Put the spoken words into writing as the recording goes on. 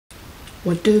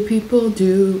What do people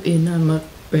do in a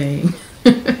mukbang?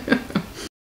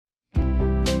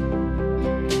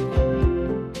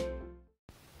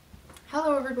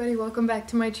 Hello everybody, welcome back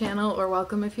to my channel, or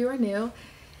welcome if you are new.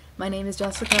 My name is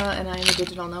Jessica and I am a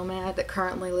digital nomad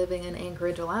currently living in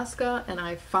Anchorage, Alaska, and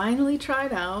I finally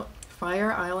tried out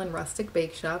Fire Island Rustic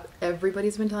Bakeshop.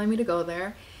 Everybody's been telling me to go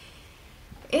there,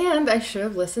 and I should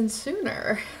have listened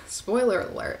sooner. Spoiler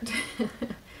alert.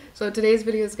 So today's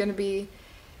video is going to be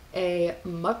a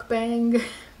mukbang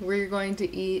where I'm going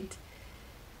to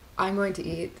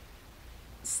eat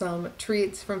some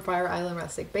treats from Fire Island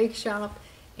Rustic Bakeshop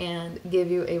and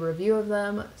give you a review of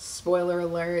them. Spoiler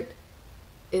alert,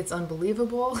 it's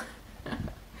unbelievable.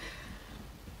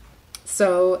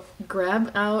 So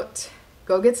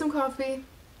go get some coffee,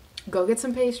 go get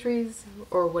some pastries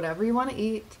or whatever you want to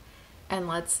eat, and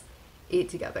let's eat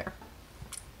together.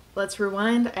 Let's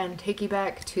rewind and take you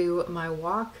back to my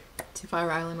walk to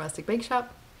Fire Island Rustic Bakeshop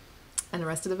and the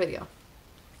rest of the video.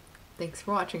 Thanks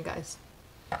for watching, guys.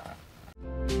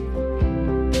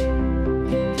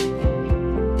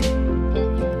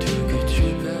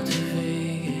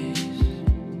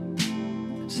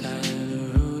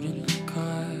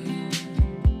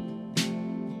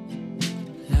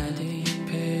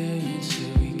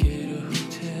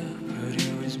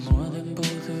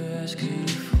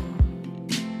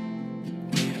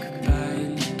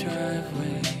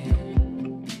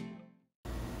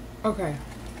 Okay,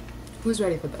 who's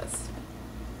ready for this?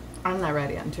 I'm not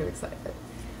ready, I'm too excited.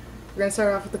 We're gonna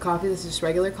start off with the coffee. This is just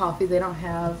regular coffee. They don't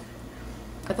have,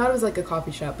 I thought it was like a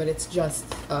coffee shop, but it's just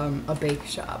a bake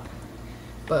shop.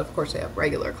 But of course they have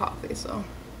regular coffee, so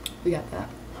we got that.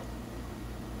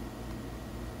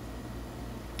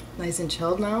 Nice and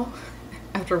chilled now,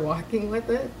 after walking with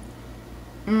it.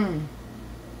 Oh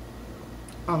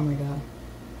my god.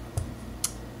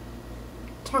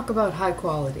 Talk about high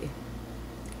quality.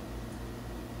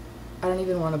 I don't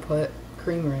even want to put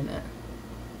creamer in it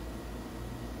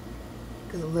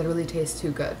because it literally tastes too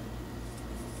good.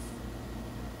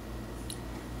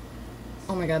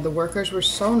 Oh my god, the workers were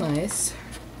so nice.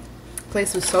 The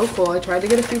place was so cool. I tried to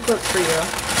get a few clips for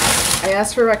you. I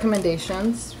asked for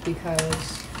recommendations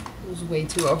because it was way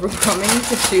too overwhelming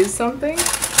to choose something.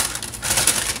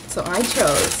 So I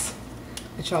chose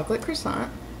a chocolate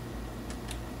croissant,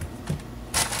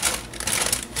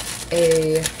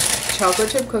 a chocolate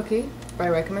chip cookie by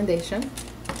recommendation,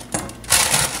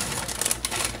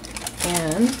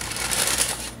 and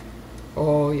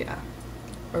oh yeah,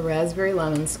 a raspberry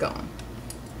lemon scone.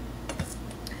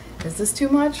 Is this too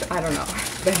much? I don't know.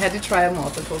 But I had to try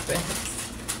multiple things.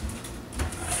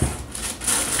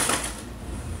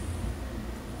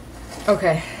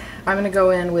 Okay, I'm gonna go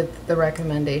in with the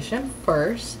recommendation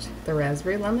first, the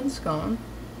raspberry lemon scone.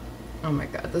 Oh my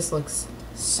god, this looks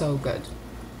so good.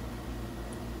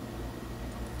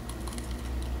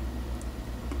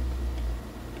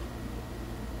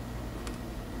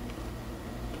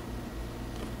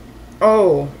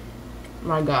 Oh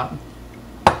my god.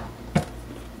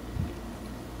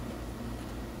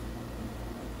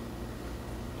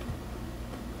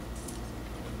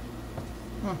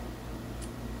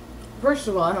 First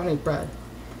of all, I don't need bread.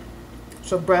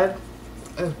 So bread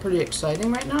is pretty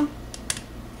exciting right now.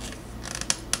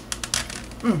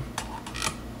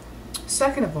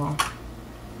 Second of all,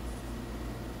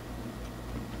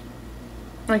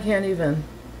 I can't even.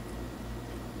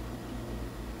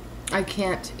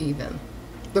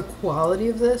 The quality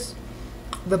of this,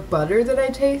 the butter that I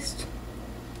taste,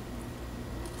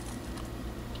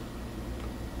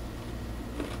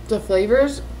 the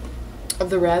flavors of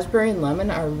the raspberry and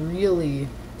lemon are really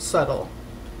subtle,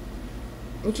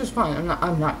 which is fine.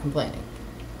 I'm not complaining.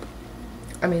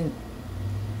 I mean,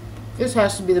 this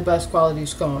has to be the best quality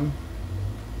scone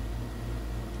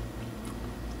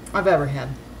I've ever had.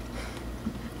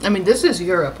 I mean, this is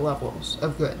Europe levels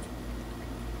of good.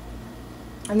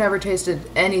 I've never tasted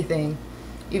anything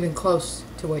even close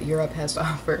to what Europe has to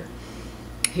offer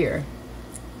here.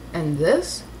 And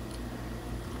this,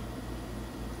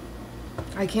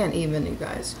 I can't even, you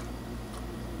guys.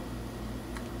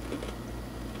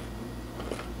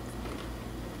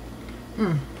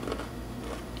 I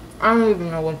don't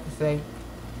even know what to say.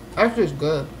 Actually, it's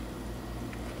good.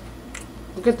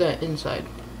 Look at that inside.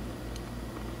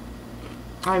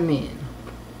 I mean,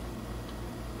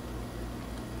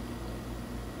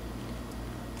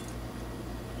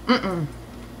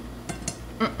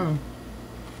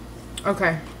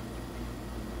 okay.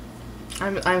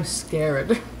 I'm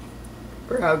scared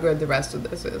for how good the rest of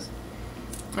this is.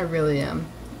 I really am.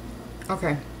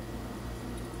 Okay.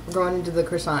 We're going into the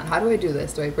croissant. How do I do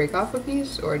this? Do I break off a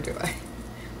piece or do I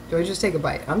just take a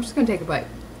bite? I'm just gonna take a bite.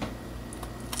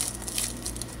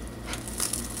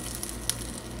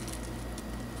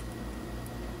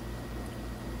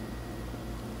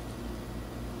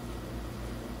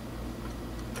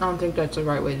 don't think that's the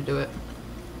right way to do it.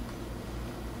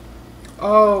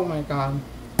 Oh my god.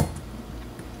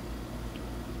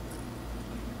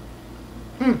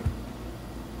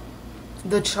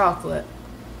 The chocolate.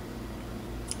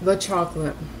 The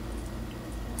chocolate.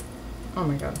 Oh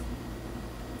my god.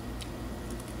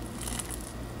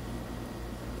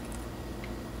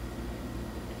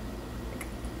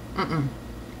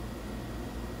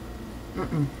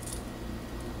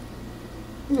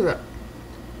 Look at that.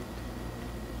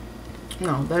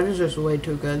 No, that is just way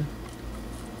too good.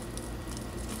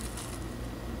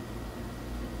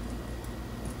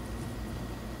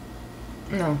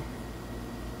 No.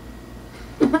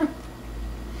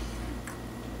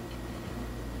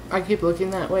 I keep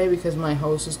looking that way because my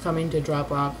host is coming to drop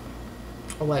off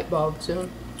a light bulb soon.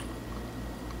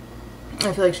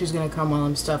 I feel like she's gonna come while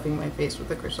I'm stuffing my face with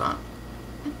a croissant.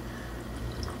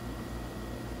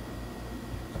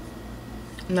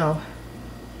 No.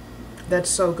 That's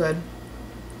so good.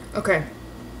 Okay.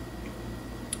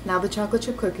 Now the chocolate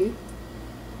chip cookie.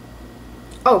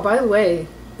 Oh, by the way,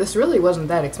 this really wasn't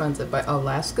that expensive by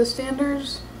Alaska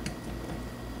standards.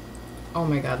 Oh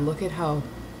my god, look at how,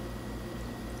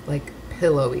 like,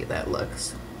 pillowy that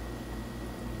looks.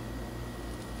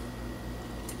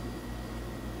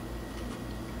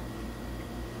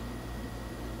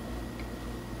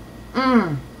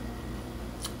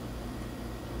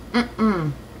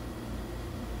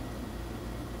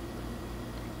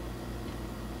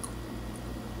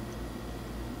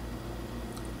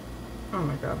 Oh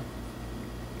my god.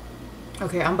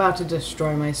 Okay, I'm about to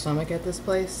destroy my stomach at this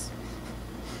place.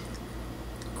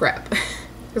 Crap.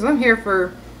 Because I'm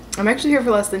actually here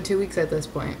for less than 2 weeks at this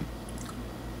point.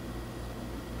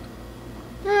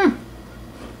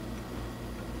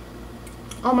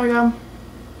 Oh my god.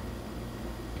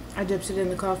 I dipped it in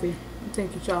the coffee.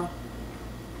 Thank you, y'all.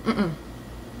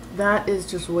 That is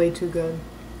just way too good.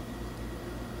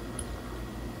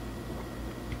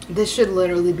 This should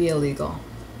literally be illegal.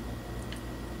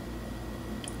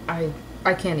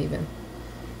 I can't even.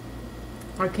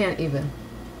 I can't even.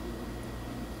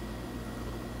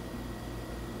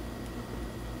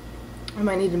 I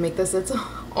might need to make this its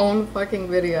own fucking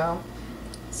video.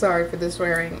 Sorry for the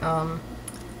swearing.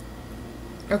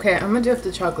 Okay, I'm gonna dip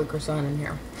the chocolate croissant in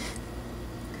here.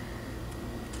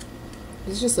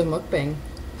 It's just a mukbang.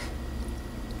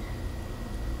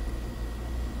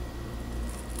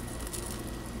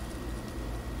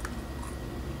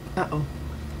 Uh-oh.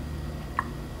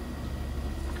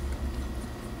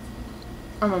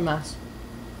 I'm a mess.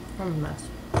 I'm a mess.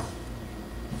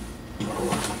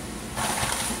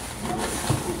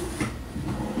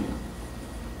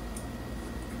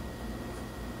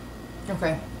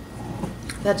 Okay.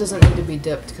 That doesn't need to be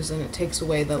dipped because then it takes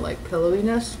away the, like,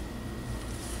 pillowiness.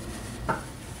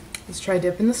 Let's try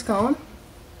dipping the scone.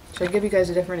 Should I give you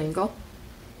guys a different angle?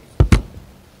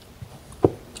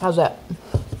 How's that?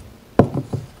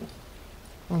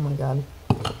 Oh my god.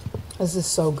 This is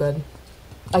so good.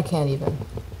 I can't even.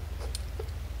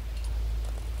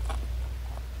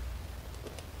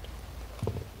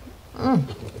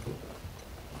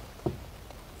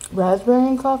 Raspberry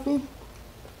and coffee?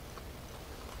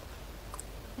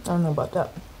 I don't know about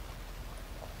that.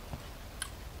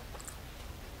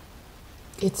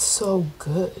 It's so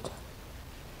good.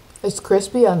 It's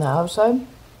crispy on the outside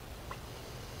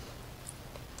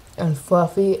and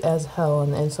fluffy as hell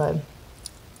on the inside.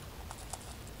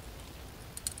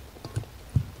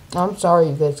 I'm sorry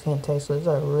you guys can't taste this.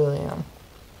 I really am.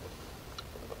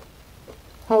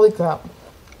 Holy crap.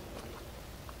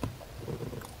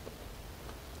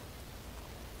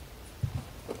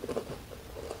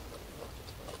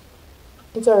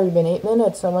 It's already been 8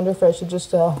 minutes. I wonder if I should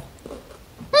just,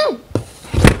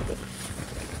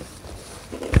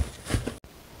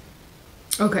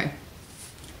 Okay.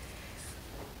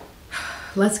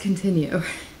 Let's continue.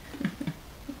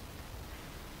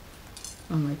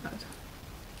 Oh my god.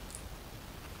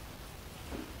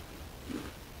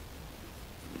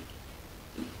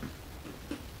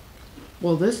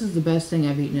 Well, this is the best thing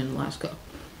I've eaten in Alaska.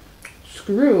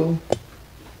 Screw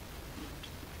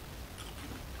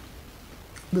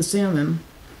the salmon.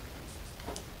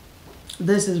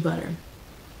 This is better.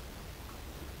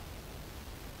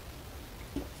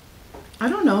 I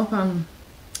don't know if I'm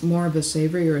more of a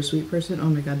savory or a sweet person. Oh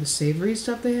my god, the savory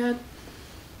stuff they had.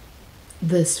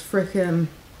 This frickin'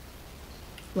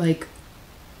 like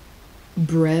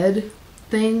bread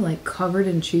thing, like covered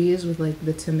in cheese with like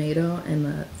the tomato and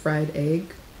the fried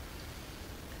egg.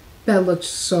 That looked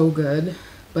so good,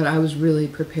 but I was really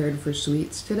prepared for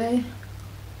sweets today.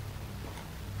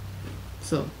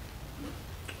 So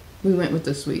we went with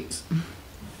the sweets.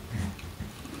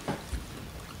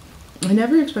 I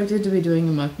never expected to be doing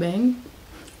a mukbang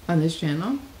on this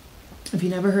channel. If you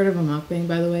never heard of a mukbang,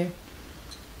 by the way,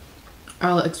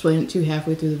 I'll explain it to you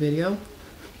halfway through the video.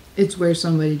 It's where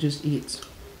somebody just eats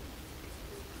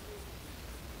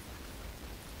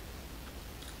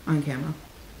on camera.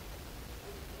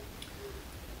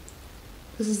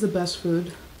 This is the best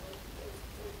food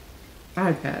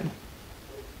I've had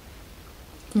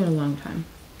in a long time.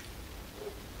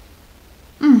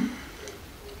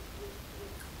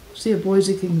 See if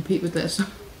Boise can compete with this.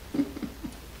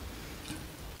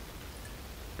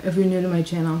 If you're new to my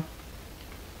channel,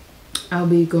 I'll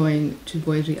be going to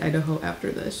Boise, Idaho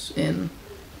after this in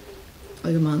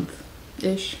like a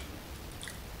month-ish.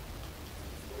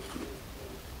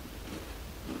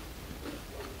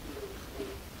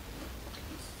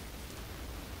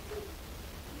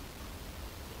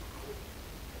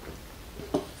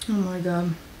 Oh my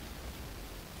god.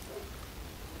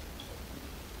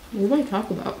 What do I talk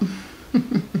about?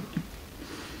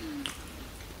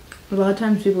 A lot of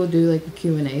times people do like a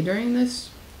Q&A during this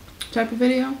type of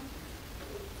video.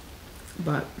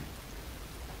 But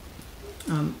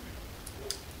I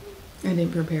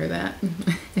didn't prepare that.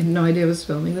 I had no idea I was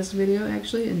filming this video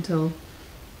actually until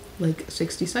like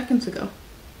 60 seconds ago.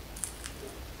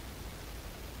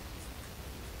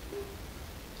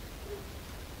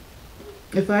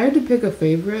 If I had to pick a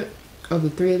favorite of the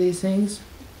three of these things,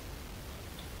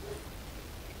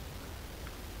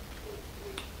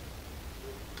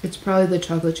 it's probably the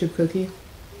chocolate chip cookie,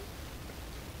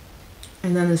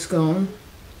 and then the scone,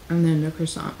 and then the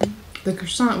croissant. The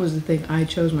croissant was the thing I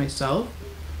chose myself.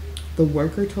 The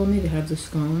worker told me to have the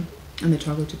scone and the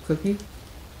chocolate chip cookie.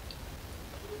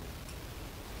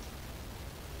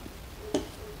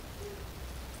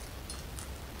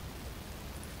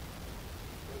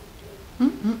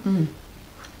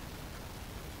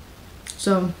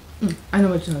 So, I know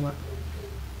what you're talking about.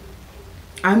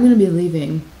 I'm going to be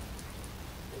leaving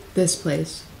this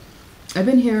place. I've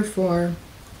been here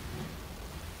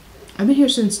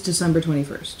since December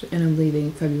 21st, and I'm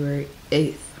leaving February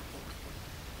 8th.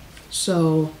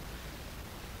 So,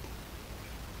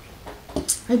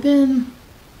 I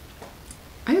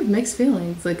have mixed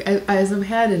feelings, like, as I've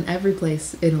had in every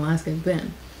place in Alaska I've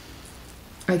been.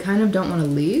 I kind of don't want to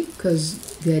leave,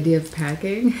 because the idea of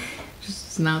packing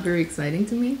just is not very exciting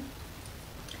to me.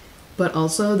 But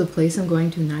also, the place I'm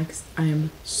going to next, I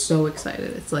am so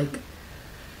excited. It's like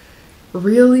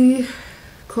really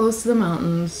close to the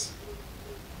mountains,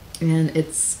 and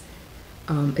it's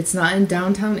not in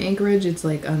downtown Anchorage. It's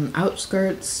like on the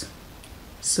outskirts.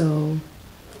 So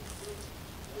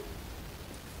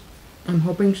I'm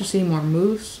hoping to see more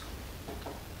moose,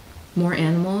 more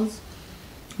animals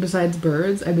besides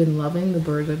birds. I've been loving the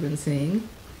birds I've been seeing.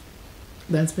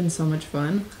 That's been so much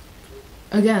fun.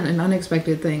 Again, an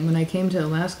unexpected thing. When I came to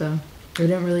Alaska, I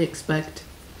didn't really expect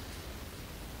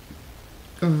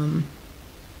I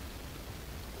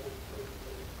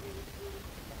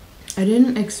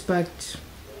didn't expect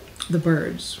the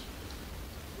birds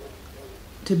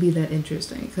to be that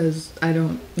interesting, because I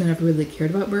never really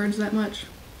cared about birds that much,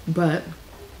 but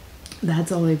that's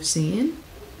all I've seen.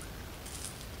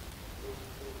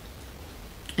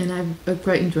 And I've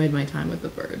quite enjoyed my time with the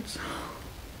birds.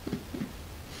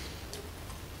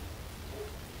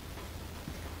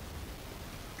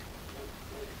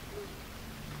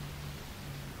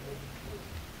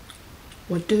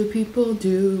 What do people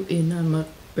do in a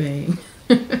mukbang?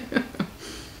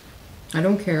 I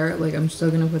don't care, like, I'm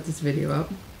still gonna put this video up.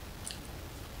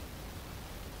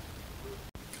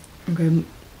 Okay,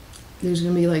 there's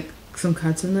gonna be like some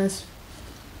cuts in this.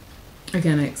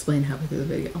 Again, I explained halfway through the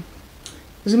video.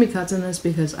 There's gonna be cuts in this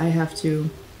because I have to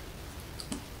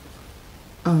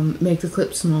make the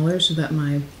clip smaller so that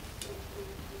my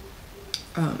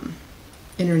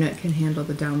internet can handle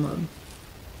the download.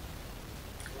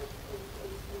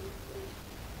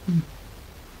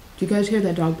 Do you guys hear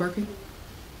that dog barking?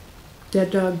 That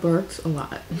dog barks a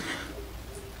lot.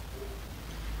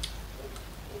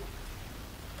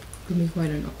 Can be quite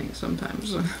annoying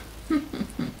sometimes.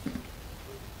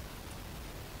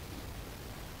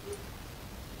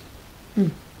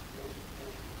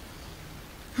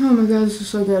 Oh my god, this is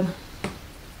so good.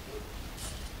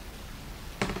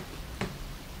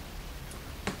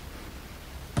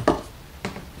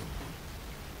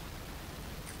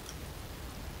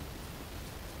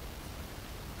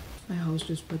 My host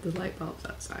just put the light bulbs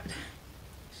outside.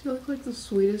 She looks like the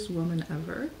sweetest woman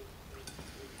ever.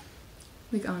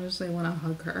 Like, honestly, I want to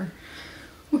hug her.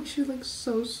 She looks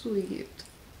so sweet.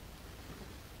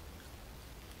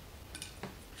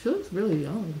 She looks really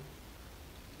young.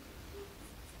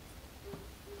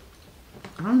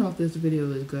 I don't know if this video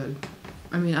is good.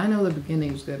 I mean, I know the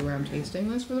beginning's good where I'm tasting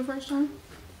this for the first time.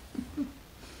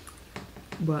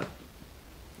 But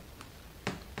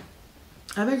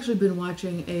I've actually been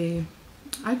watching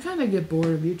I kind of get bored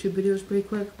of YouTube videos pretty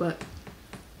quick, but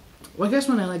well, I guess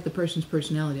when I like the person's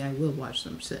personality, I will watch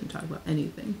them sit and talk about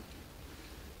anything.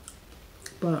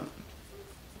 But,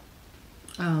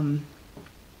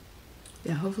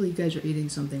 yeah, hopefully you guys are eating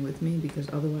something with me, because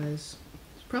otherwise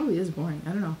it probably is boring.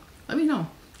 I don't know. Let me know,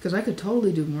 because I could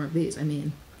totally do more of these. I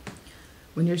mean,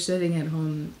 when you're sitting at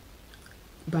home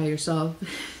by yourself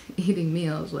eating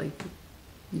meals, like,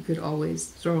 you could always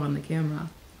throw on the camera,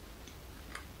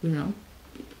 you know?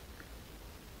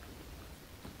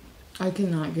 I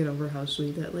cannot get over how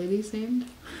sweet that lady seemed.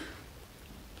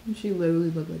 She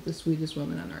literally looked like the sweetest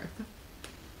woman on earth.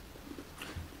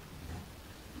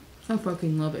 I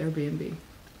fucking love Airbnb.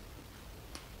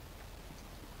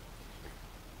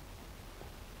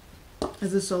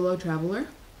 As a solo traveler,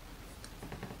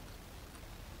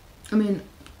 I mean,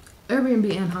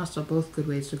 Airbnb and hostel, both good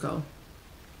ways to go.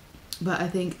 But I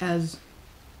think as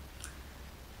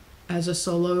a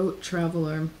solo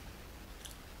traveler,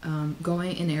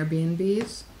 going in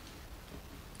Airbnbs,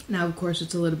 now of course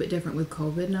it's a little bit different with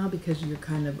COVID now, because you're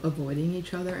kind of avoiding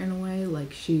each other in a way.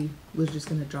 Like, she was just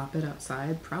gonna drop it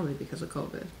outside, probably because of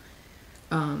COVID.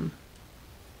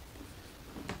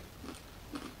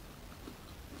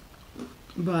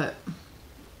 But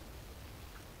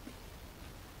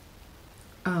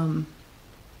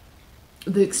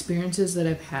the experiences that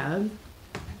I've had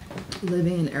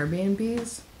living in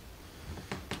Airbnbs,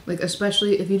 like,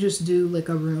 especially if you just do like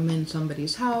a room in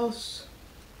somebody's house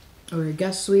or a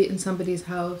guest suite in somebody's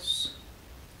house,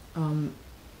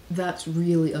 that's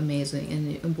really amazing.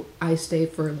 And I stay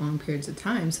for long periods of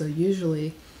time, so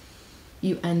usually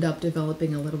you end up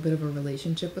developing a little bit of a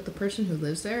relationship with the person who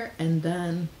lives there, and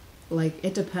then, like,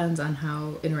 it depends on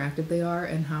how interactive they are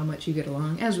and how much you get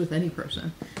along, as with any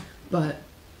person. But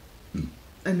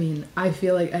I mean, I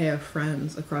feel like I have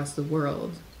friends across the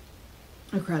world,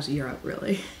 across Europe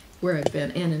really, where I've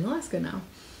been, and in Alaska now,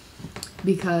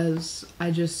 because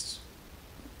I've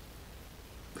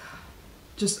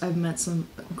met some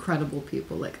incredible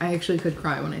people. Like, I actually could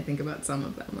cry when I think about some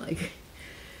of them. Like,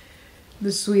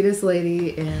 the sweetest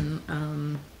lady in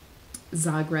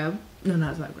Zagreb. No,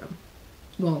 not Zagreb.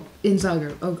 Well, in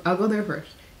Zagreb. Oh, I'll go there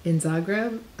first. In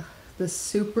Zagreb, the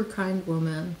super kind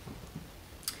woman.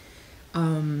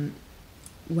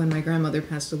 When my grandmother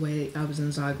passed away, I was in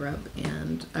Zagreb,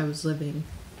 and I was living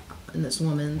in this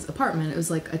woman's apartment. It was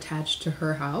like attached to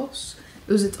her house.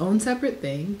 It was its own separate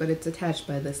thing, but it's attached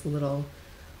by this little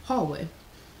hallway.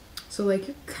 So, like,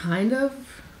 you're kind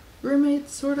of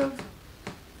roommates, sort of.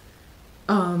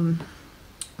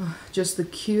 Just the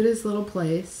cutest little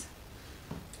place.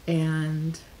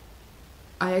 And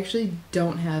I actually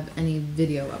don't have any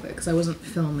video of it because I wasn't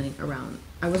filming around.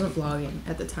 I wasn't vlogging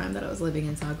at the time that I was living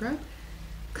in Zagreb.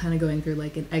 Kind of going through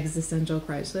like an existential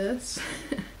crisis.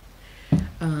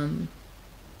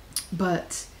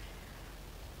 But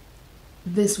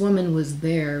this woman was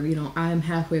there. You know, I'm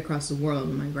halfway across the world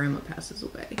when my grandma passes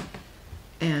away.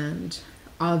 And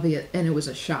it was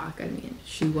a shock. I mean,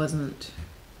 it wasn't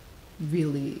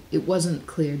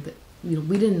clear that, you know,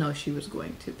 we didn't know she was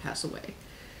going to pass away.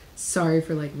 Sorry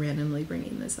for like randomly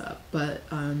bringing this up, but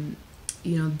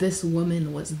you know, this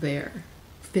woman was there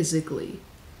physically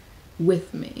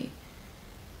with me,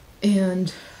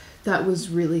 and that was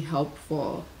really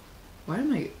helpful.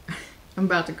 I'm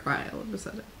about to cry all of a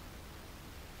sudden.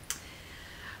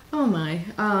 Oh my.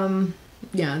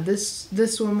 Yeah,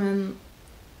 this woman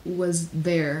was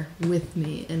there with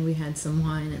me, and we had some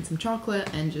wine and some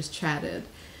chocolate and just chatted.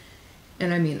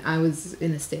 And I mean, I was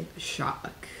in a state of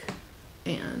shock,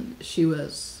 and she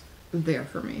was there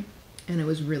for me, and it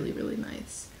was really, really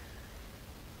nice.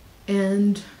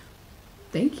 And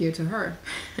thank you to her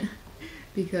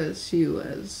because she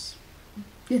was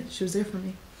there for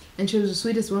me, and she was the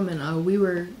sweetest woman. We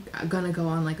were gonna go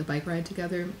on like a bike ride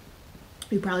together.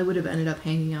 We probably would have ended up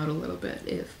hanging out a little bit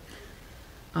if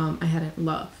I hadn't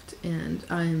left, and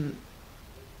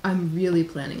I'm really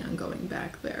planning on going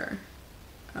back there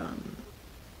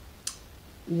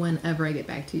whenever I get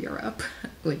back to Europe,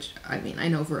 which, I mean, I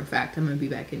know for a fact I'm going to be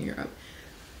back in Europe.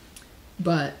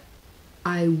 But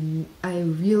I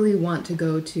really want to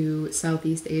go to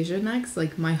Southeast Asia next.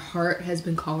 Like, my heart has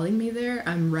been calling me there.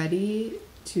 I'm ready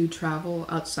to travel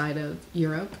outside of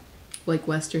Europe, like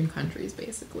Western countries,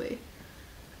 basically.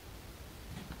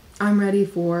 I'm ready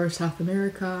for South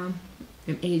America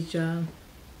and Asia,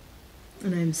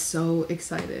 and I'm so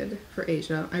excited for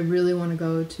Asia. I really want to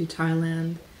go to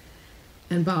Thailand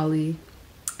and Bali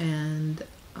and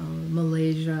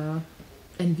Malaysia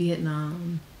and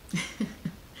Vietnam.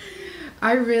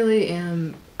 I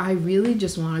really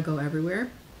just want to go everywhere.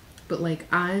 But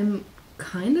like, I'm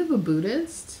kind of a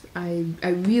Buddhist. I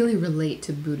really relate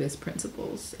to Buddhist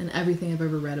principles, and everything I've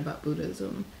ever read about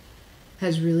Buddhism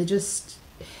has really just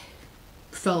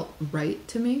felt right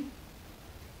to me.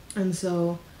 And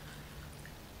so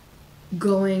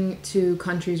going to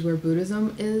countries where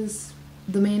Buddhism is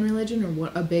the main religion, or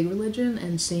what, a big religion,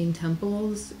 and seeing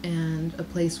temples and a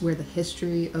place where the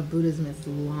history of Buddhism is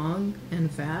long and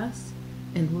vast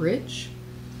and rich,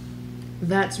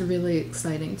 that's really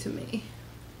exciting to me.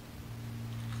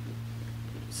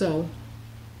 So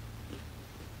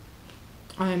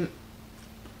I'm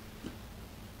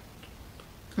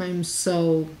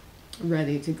so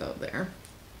ready to go there.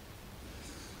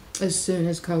 As soon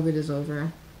as COVID is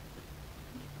over,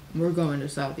 we're going to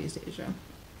Southeast Asia.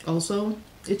 Also,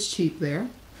 it's cheap there.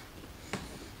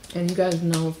 And you guys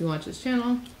know, if you watch this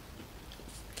channel,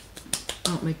 I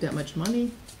don't make that much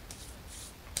money.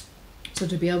 So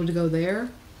to be able to go there,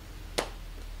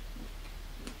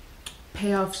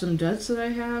 pay off some debts that I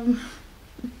have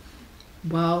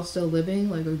while still living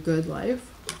like a good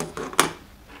life,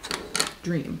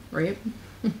 dream, right?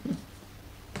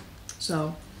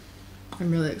 So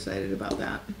I'm really excited about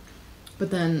that.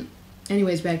 But then,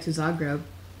 anyways, back to Zagreb.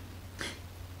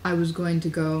 I was going to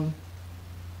go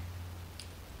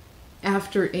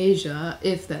after Asia,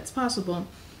 if that's possible.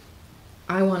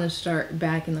 I want to start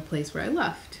back in the place where I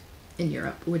left in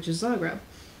Europe, which is Zagreb.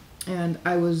 And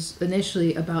I was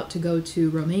initially about to go to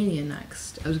Romania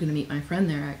next. I was going to meet my friend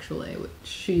there, actually.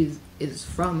 She is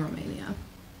from Romania,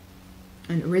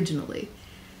 and originally.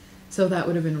 So that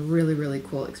would have been a really, really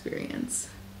cool experience.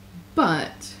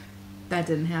 But that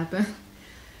didn't happen.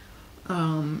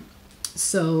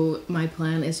 So my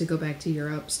plan is to go back to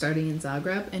Europe, starting in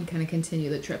Zagreb, and kind of continue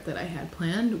the trip that I had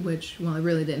planned, which, well, I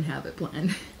really didn't have it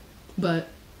planned. But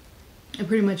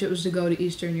pretty much it was to go to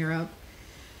Eastern Europe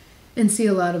and see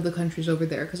a lot of the countries over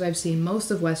there, because I've seen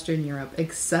most of Western Europe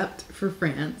except for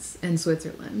France and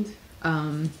Switzerland.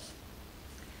 Well,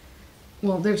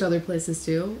 there's other places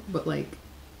too, but like,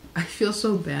 I feel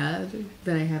so bad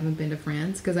that I haven't been to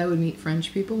France, because I would meet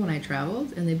French people when I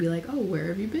traveled, and they'd be like, oh, where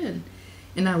have you been?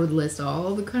 And I would list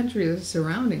all the countries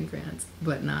surrounding France,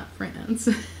 but not France.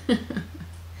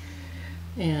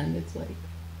 And it's like,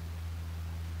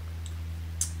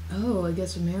 oh, I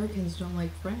guess Americans don't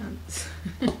like France.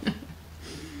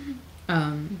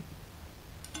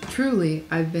 Truly,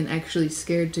 I've been actually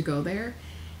scared to go there,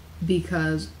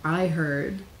 because I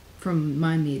heard from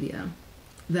my media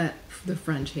that the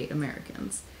French hate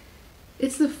Americans.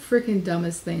 It's the freaking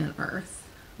dumbest thing on earth.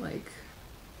 Like,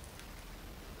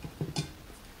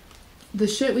 the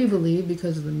shit we believe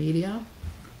because of the media.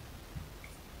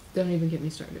 Don't even get me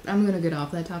started. I'm gonna get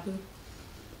off that topic.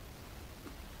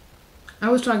 I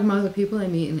was talking about the people I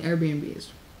meet in Airbnbs.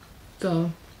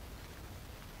 So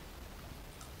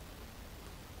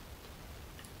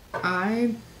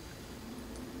I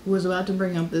was about to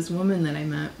bring up this woman that I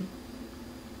met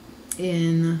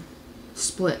in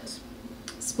Split,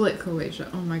 Croatia.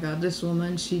 Oh my god, this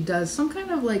woman, she does some kind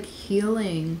of like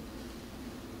healing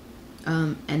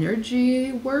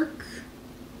energy work,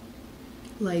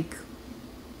 like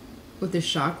with the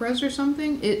chakras or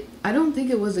something. I don't think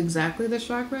it was exactly the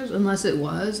chakras, unless it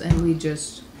was, and we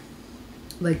just,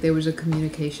 like, there was a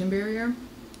communication barrier.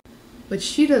 But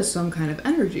she does some kind of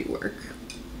energy work.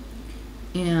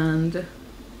 And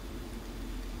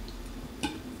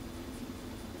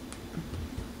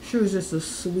she was just the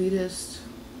sweetest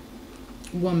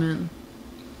woman.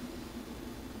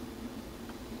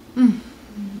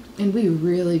 And we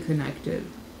really connected.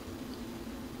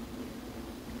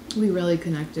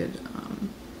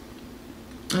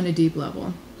 On a deep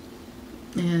level.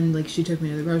 And like, she took me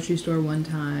to the grocery store one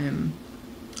time.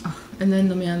 Oh, and then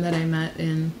the man that I met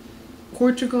in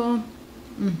Portugal.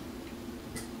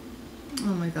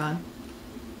 Oh my god.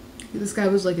 This guy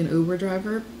was like an Uber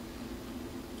driver.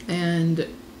 And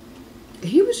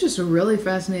he was just a really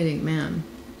fascinating man.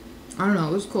 I don't know,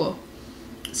 it was cool.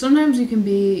 Sometimes you can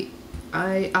be...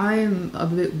 I am a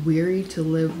bit weary to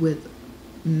live with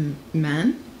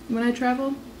men when I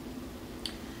travel,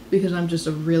 because I'm just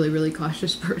a really, really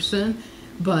cautious person.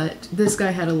 But this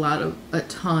guy had a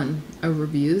ton of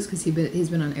reviews, because he's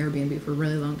been on Airbnb for a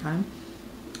really long time,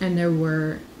 and there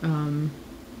were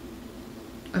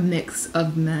a mix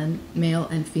of male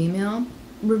and female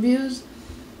reviews,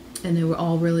 and they were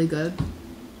all really good.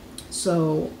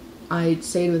 So I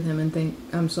stayed with him and think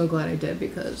I'm so glad I did,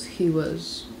 because he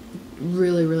was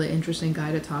really, really interesting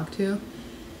guy to talk to,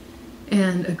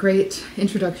 and a great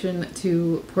introduction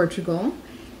to Portugal.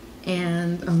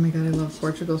 And oh my god, I love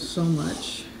Portugal so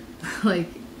much. Like,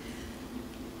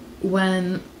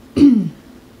 when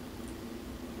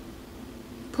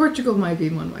Portugal might be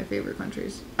one of my favorite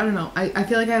countries. I don't know. I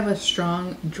feel like I have a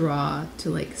strong draw to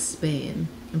like Spain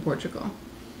and Portugal.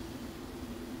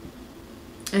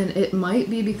 And it might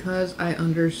be because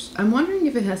I'm wondering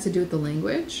if it has to do with the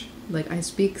language. Like, I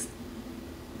speak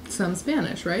some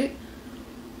Spanish, right?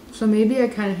 So maybe I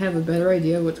kind of have a better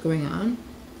idea of what's going on.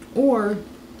 Or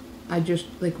I just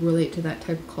like relate to that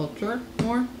type of culture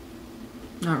more.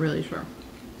 Not really sure.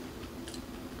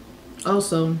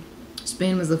 Also,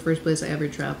 Spain was the first place I ever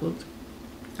traveled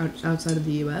outside of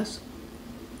the US.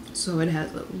 So it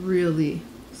has a really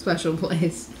special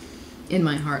place in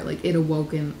my heart. Like, it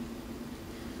awoke.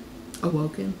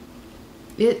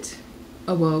 It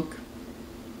awoke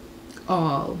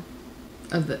all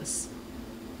of this.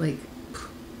 Like,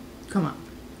 come on.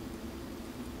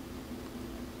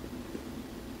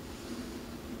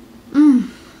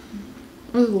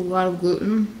 There's a lot of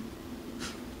gluten.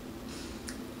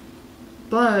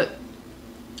 But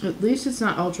at least it's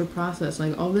not ultra processed.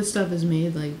 Like, all this stuff is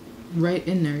made like right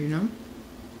in there, you know?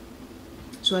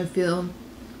 So I feel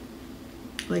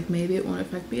like maybe it won't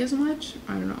affect me as much.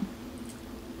 I don't know.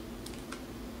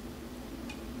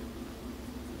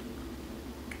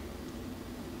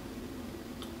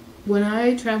 When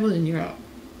I traveled in Europe,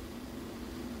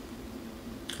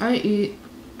 I eat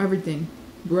everything.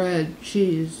 Bread,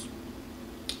 cheese,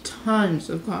 tons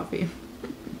of coffee,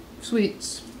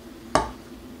 sweets.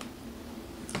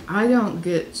 I don't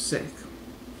get sick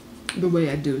the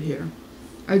way I do here.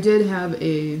 I did have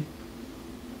a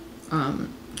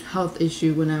health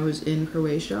issue when I was in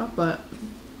Croatia, but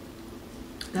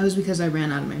that was because I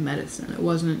ran out of my medicine. It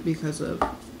wasn't because of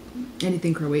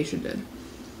anything Croatia did.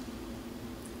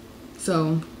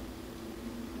 So,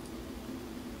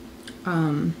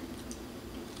 the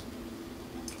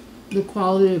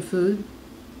quality of food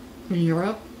in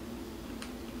Europe,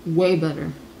 way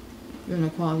better than the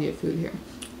quality of food here.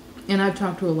 And I've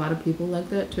talked to a lot of people like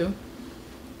that too.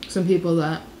 Some people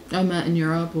that I met in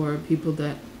Europe or people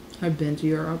that have been to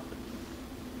Europe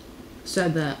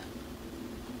said that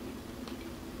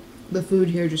the food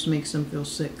here just makes them feel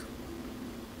sick.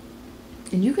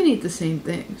 And you can eat the same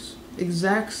things,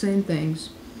 exact same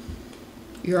things,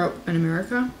 Europe and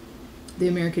America. The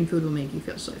American food will make you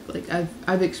feel sick. Like,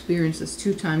 I've experienced this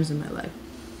 2 times in my life.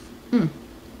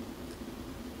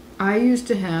 I used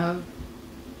to have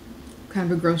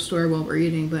kind of a gross story while we're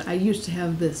eating, but I used to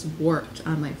have this wart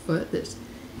on my foot, this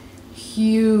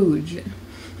huge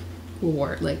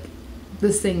wart. Like,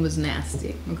 this thing was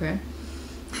nasty, okay?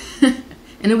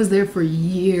 And it was there for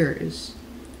years.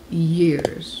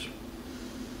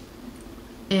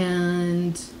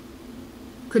 And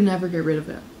could never get rid of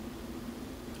it.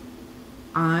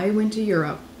 I went to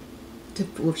Europe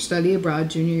to study abroad,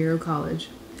 junior year of college.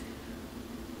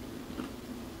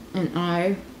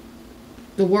 And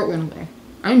the wart went away.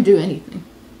 I didn't do anything.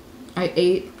 I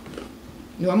ate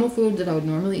normal food that I would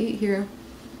normally eat here,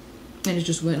 and it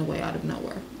just went away out of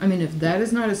nowhere. I mean, if that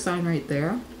is not a sign right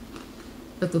there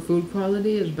that the food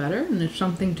quality is better and it's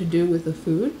something to do with the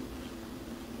food,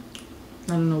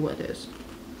 I don't know what is.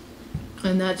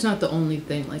 And that's not the only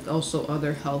thing, like also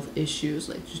other health issues,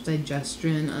 like just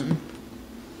digestion. And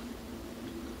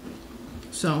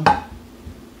so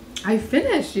I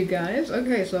finished, you guys.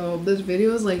 Okay, so this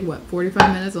video is like, what,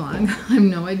 45 minutes long? I have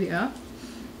no idea.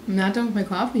 I'm not done with my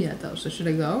coffee yet though, so should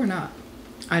I go or not?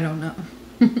 I don't know.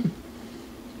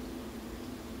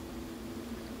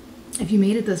 If you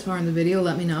made it this far in the video,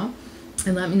 let me know.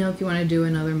 And let me know if you want to do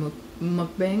another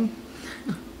mukbang.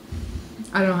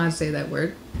 I don't know how to say that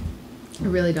word. I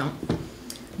really don't.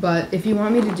 But if you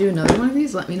want me to do another one of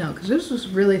these, let me know. Because this was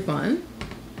really fun.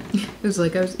 It was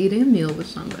like I was eating a meal with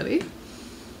somebody.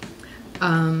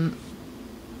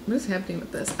 What is happening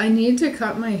with this? I need to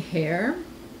cut my hair.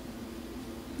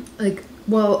 Like,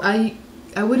 well, I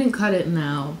wouldn't cut it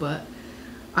now, but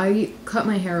I cut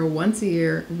my hair once a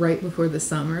year right before the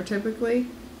summer typically.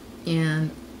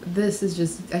 And this is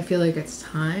just, I feel like it's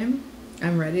time.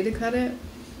 I'm ready to cut it.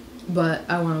 But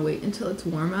I want to wait until it's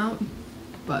warm out.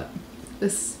 But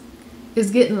this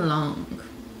is getting long.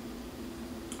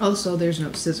 Also, there's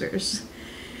no scissors.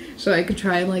 So I could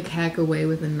try and like hack away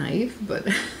with a knife, but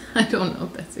I don't know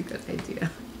if that's a good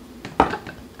idea.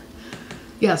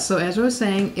 Yeah, so as I was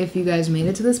saying, if you guys made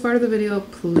it to this part of the video,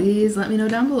 please let me know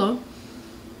down below.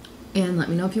 And let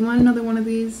me know if you want another one of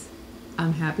these.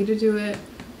 I'm happy to do it.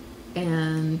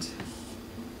 And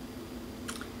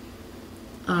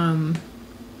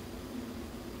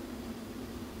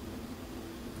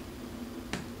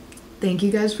thank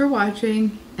you guys for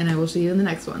watching, and I will see you in the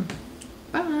next one.